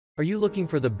Are you looking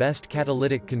for the best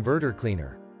catalytic converter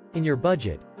cleaner in your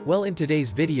budget? Well, in today's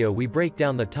video we break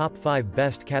down the top 5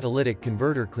 best catalytic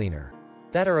converter cleaner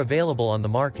that are available on the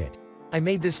market. I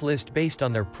made this list based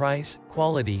on their price,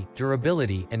 quality,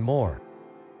 durability, and more.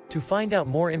 To find out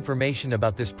more information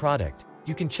about this product,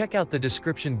 you can check out the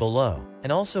description below,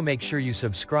 and also make sure you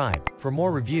subscribe for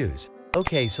more reviews.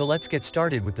 Okay, so let's get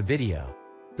started with the video.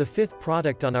 The 5th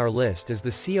product on our list is the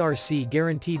CRC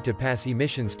Guaranteed to Pass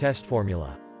Emissions Test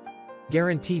Formula.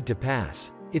 Guaranteed to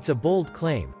pass. It's a bold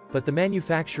claim, but the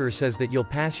manufacturer says that you'll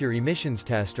pass your emissions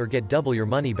test or get double your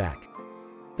money back.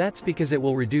 That's because it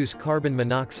will reduce carbon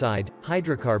monoxide,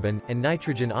 hydrocarbon, and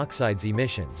nitrogen oxides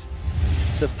emissions.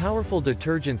 The powerful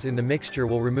detergents in the mixture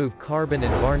will remove carbon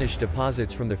and varnish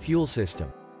deposits from the fuel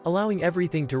system, allowing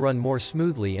everything to run more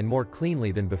smoothly and more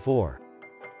cleanly than before.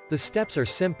 The steps are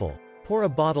simple. Pour a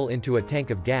bottle into a tank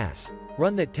of gas,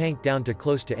 run that tank down to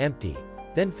close to empty,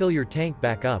 then fill your tank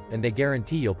back up and they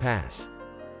guarantee you'll pass.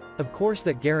 Of course,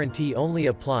 that guarantee only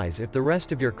applies if the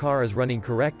rest of your car is running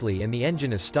correctly and the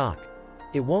engine is stock.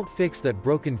 It won't fix that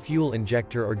broken fuel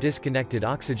injector or disconnected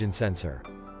oxygen sensor.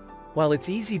 While it's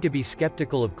easy to be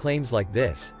skeptical of claims like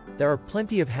this, there are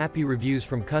plenty of happy reviews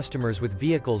from customers with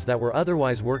vehicles that were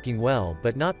otherwise working well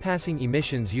but not passing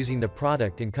emissions using the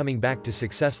product and coming back to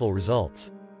successful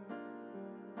results.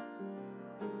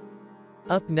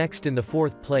 Up next in the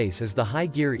 4th place is the High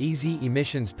Gear Easy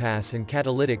Emissions Pass and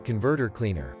Catalytic Converter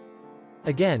Cleaner.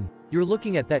 Again, you're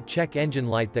looking at that check engine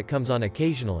light that comes on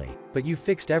occasionally, but you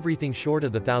fixed everything short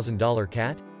of the $1,000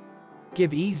 cat?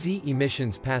 Give Easy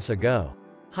Emissions Pass a go.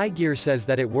 High Gear says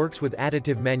that it works with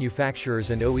additive manufacturers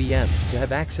and OEMs to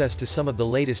have access to some of the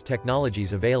latest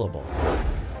technologies available.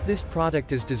 This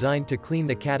product is designed to clean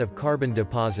the cat of carbon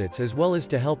deposits as well as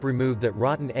to help remove that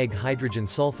rotten egg hydrogen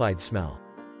sulfide smell.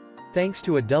 Thanks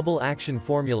to a double-action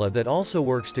formula that also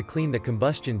works to clean the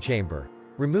combustion chamber,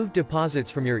 remove deposits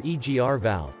from your EGR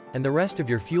valve, and the rest of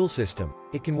your fuel system,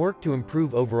 it can work to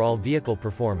improve overall vehicle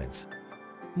performance.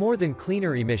 More than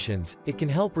cleaner emissions, it can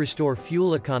help restore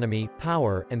fuel economy,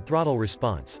 power, and throttle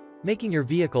response, making your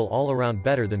vehicle all around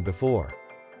better than before.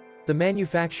 The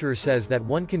manufacturer says that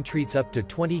one can treat up to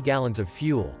 20 gallons of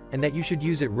fuel, and that you should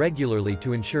use it regularly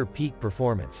to ensure peak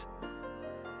performance.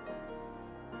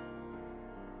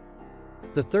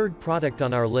 The 3rd product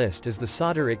on our list is the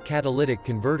Catalytic Catalytic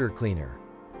Converter Cleaner.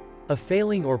 A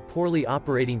failing or poorly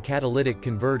operating catalytic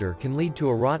converter can lead to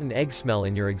a rotten egg smell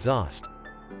in your exhaust.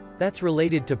 That's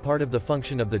related to part of the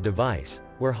function of the device,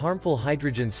 where harmful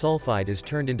hydrogen sulfide is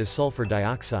turned into sulfur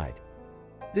dioxide.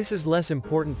 This is less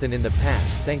important than in the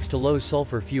past thanks to low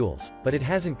sulfur fuels, but it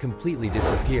hasn't completely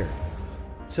disappeared.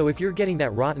 So if you're getting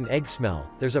that rotten egg smell,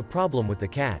 there's a problem with the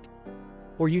cat.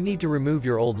 Or you need to remove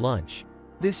your old lunch.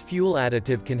 This fuel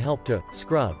additive can help to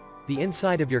scrub the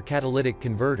inside of your catalytic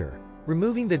converter,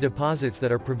 removing the deposits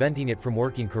that are preventing it from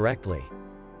working correctly.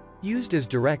 Used as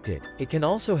directed, it can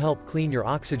also help clean your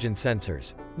oxygen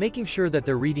sensors, making sure that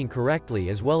they're reading correctly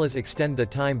as well as extend the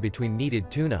time between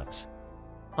needed tune-ups.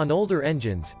 On older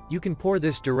engines, you can pour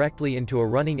this directly into a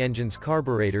running engine's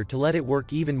carburetor to let it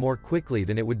work even more quickly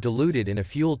than it would diluted in a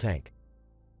fuel tank.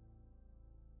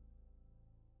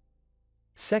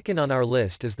 Second on our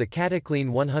list is the Cataclean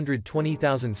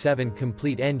 120007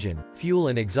 Complete Engine, Fuel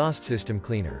and Exhaust System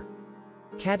Cleaner.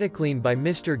 Cataclean by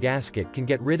Mr. Gasket can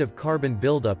get rid of carbon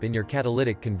buildup in your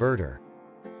catalytic converter.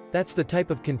 That's the type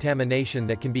of contamination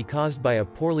that can be caused by a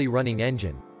poorly running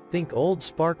engine. Think old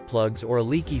spark plugs or a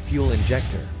leaky fuel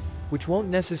injector, which won't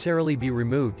necessarily be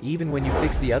removed even when you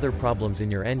fix the other problems in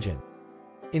your engine.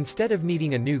 Instead of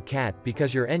needing a new cat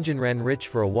because your engine ran rich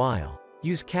for a while,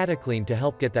 use Cataclean to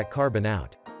help get that carbon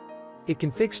out. It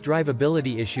can fix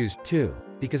drivability issues, too,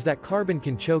 because that carbon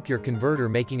can choke your converter,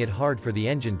 making it hard for the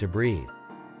engine to breathe.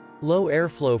 Low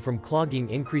airflow from clogging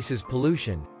increases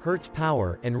pollution, hurts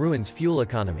power, and ruins fuel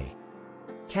economy.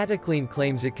 Cataclean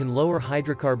claims it can lower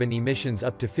hydrocarbon emissions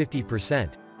up to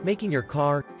 50%, making your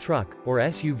car, truck, or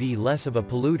SUV less of a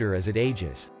polluter as it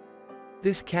ages.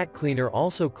 This cat cleaner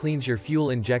also cleans your fuel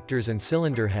injectors and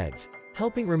cylinder heads,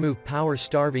 helping remove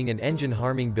power-starving and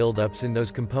engine-harming buildups in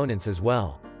those components as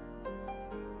well.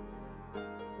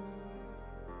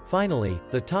 Finally,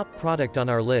 the top product on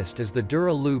our list is the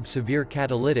DURA LUBE Severe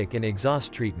Catalytic and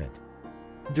Exhaust Treatment.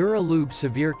 DURA LUBE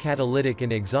Severe Catalytic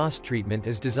and Exhaust Treatment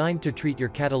is designed to treat your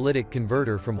catalytic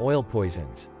converter from oil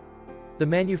poisons. The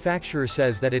manufacturer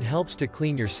says that it helps to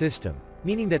clean your system,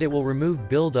 meaning that it will remove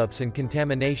buildups and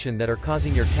contamination that are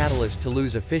causing your catalyst to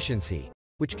lose efficiency,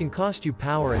 which can cost you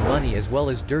power and money as well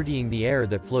as dirtying the air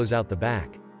that flows out the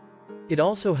back. It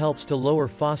also helps to lower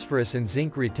phosphorus and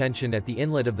zinc retention at the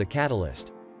inlet of the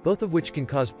catalyst, both of which can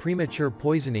cause premature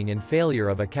poisoning and failure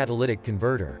of a catalytic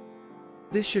converter.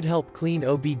 This should help clean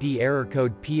OBD error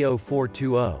code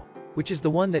P0420, which is the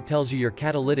one that tells you your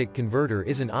catalytic converter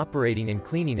isn't operating and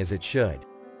cleaning as it should.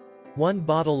 One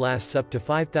bottle lasts up to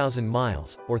 5,000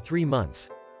 miles, or 3 months.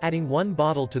 Adding one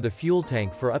bottle to the fuel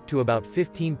tank for up to about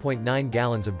 15.9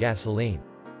 gallons of gasoline.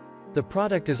 The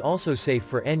product is also safe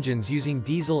for engines using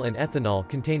diesel and ethanol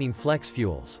containing flex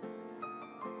fuels.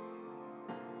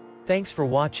 Thanks for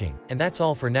watching, and that's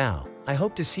all for now. I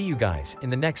hope to see you guys in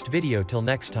the next video. Till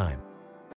next time.